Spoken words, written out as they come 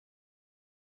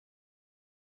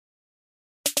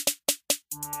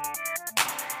Swear to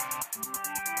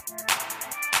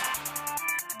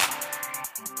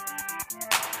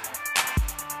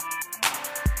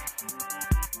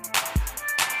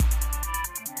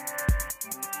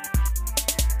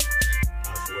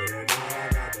God, I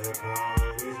got the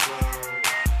coldest flow.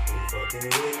 Who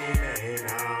fucking with me, man?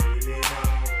 I don't really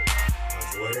know. I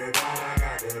swear to God, I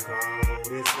got the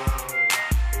coldest flow.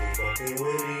 Who fucking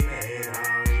with me, man? I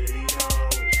don't really know.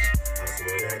 I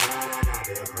swear to God, I got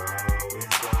the coldest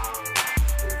flow.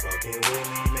 Who fucking with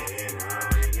me, man? I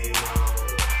don't really know.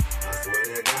 I swear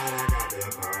to God, I got the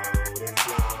coldest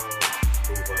flow.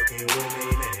 Who fucking with me,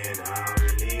 man? I don't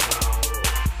really know.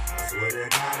 I swear to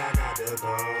God, I got the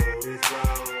coldest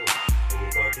flow. Who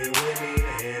fucking with me,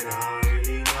 man? I don't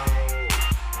really know.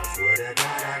 I swear to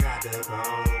God, I got the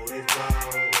coldest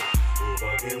flow. Who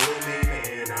fucking with me,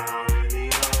 man? I don't really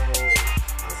know.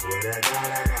 I swear to God,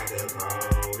 I got the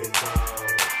coldest flow.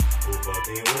 Who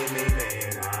fucking with me,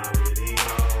 man? I don't really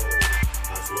know.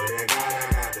 I swear to God,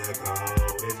 I got the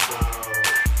coldest flow.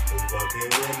 Who fucking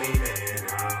with me, man?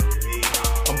 I don't really know.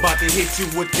 I'm about to hit you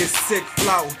with this sick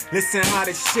flow. Listen how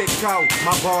this shit go.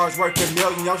 My bars worth $1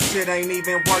 million. Your shit ain't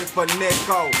even worth a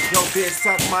nickel. Yo bitch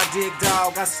suck my dick,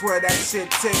 dog. I swear that shit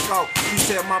tickle. You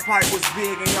said my pipe was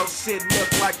big and your shit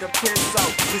look like a pizzo.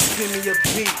 Just give me a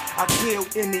beat. I kill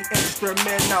any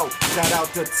instrumental. Shout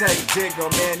out to Take Digger,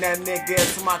 man. That nigga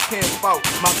is my kinfolk.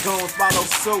 My goons follow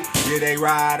suit. Yeah, they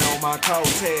ride on my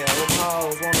coattail. Them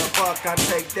hoes wanna fuck, I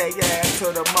take their ass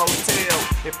to the motel.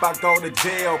 If I go to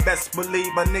jail, best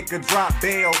believe a nigga drop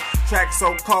bail. Track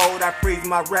so cold, I freeze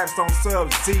my raps on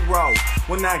Sub-Zero.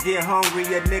 When I get hungry,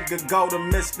 a nigga go to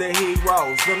Mr.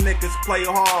 Heroes. Them niggas play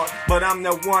hard, but I'm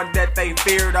the one that they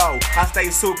fear though. I stay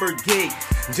super geek.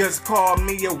 Just call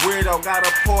me a weirdo. Got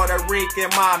a Puerto Rican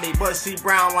mommy, but she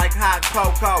brown like hot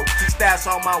cocoa. She stash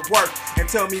on my work and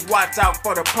tell me watch out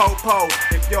for the po-po.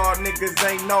 If y'all niggas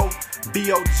ain't know,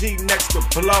 B.O.G next to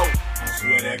blow. I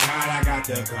swear to God, I got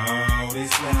the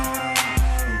coldest flow.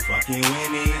 Who fucking with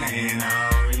me, man? I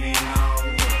don't really know.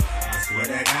 I swear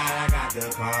to God, I got the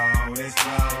coldest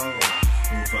flow.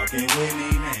 Who fucking with me,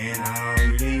 man? I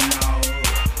don't really know.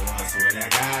 I swear to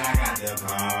God, I got the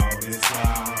coldest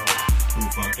flow. Who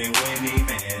fucking with me,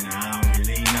 man? I don't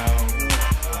really know.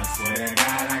 I swear to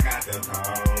God, I got the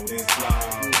coldest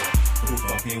flow. Who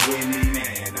fucking with me,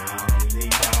 man? I don't really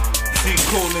know. See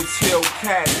cool and chill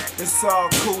cat, it's all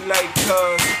Kool-Aid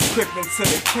cuz crippin' to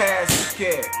the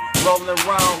casket. Rollin'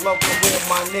 around local with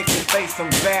my niggas, they some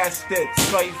bastards,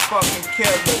 straight fucking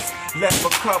killers. Left a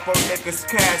couple niggas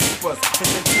Caspers.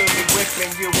 Listen to me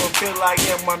whippin', you will feel like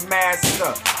I'm a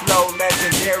master. Flow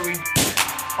legendary,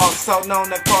 also known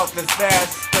to cause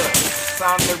disaster.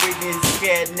 Time to read these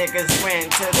scared niggas ran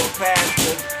to the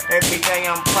pastor. Every day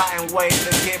I'm plotting ways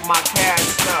to get my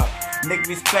cash up. Niggas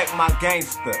respect my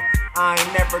gangster. I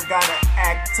ain't never gotta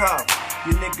act tough.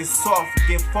 You niggas soft,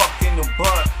 get fucked in the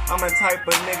butt. I'm the type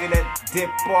of nigga that dip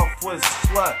off with a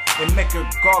slut and make her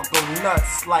gargle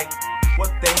nuts. Like,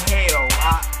 what the hell?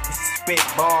 I spit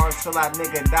bars till that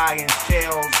nigga die in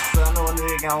shells. So I know a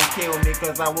nigga gon' kill me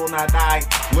cause I will not die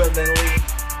willingly.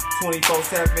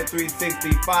 24/7,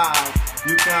 365.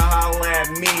 You can holler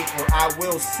at me or I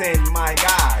will send my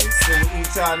guys. So we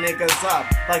eat y'all niggas up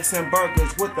like some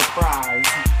burgers with the fries.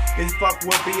 It's fuck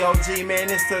with B.O.G, man,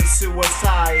 it's a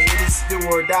suicide. It's do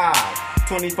or die.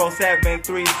 24/7,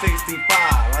 365.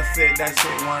 I said that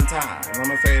shit one time.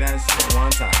 I'ma say that shit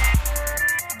one time.